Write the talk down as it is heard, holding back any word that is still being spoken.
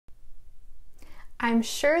I'm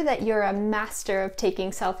sure that you're a master of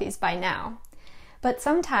taking selfies by now, but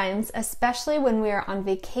sometimes, especially when we are on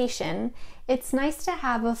vacation, it's nice to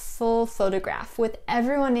have a full photograph with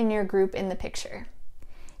everyone in your group in the picture.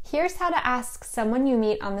 Here's how to ask someone you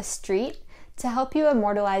meet on the street to help you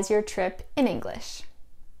immortalize your trip in English.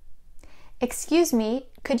 Excuse me,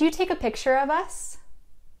 could you take a picture of us?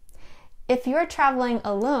 If you're traveling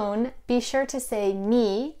alone, be sure to say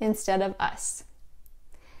me instead of us.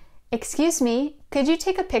 Excuse me, could you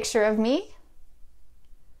take a picture of me?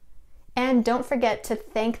 And don't forget to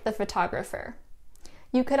thank the photographer.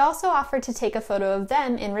 You could also offer to take a photo of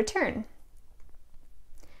them in return.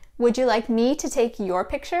 Would you like me to take your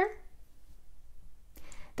picture?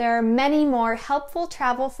 There are many more helpful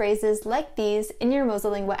travel phrases like these in your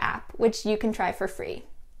MosaLingua app, which you can try for free.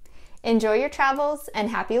 Enjoy your travels and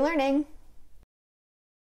happy learning!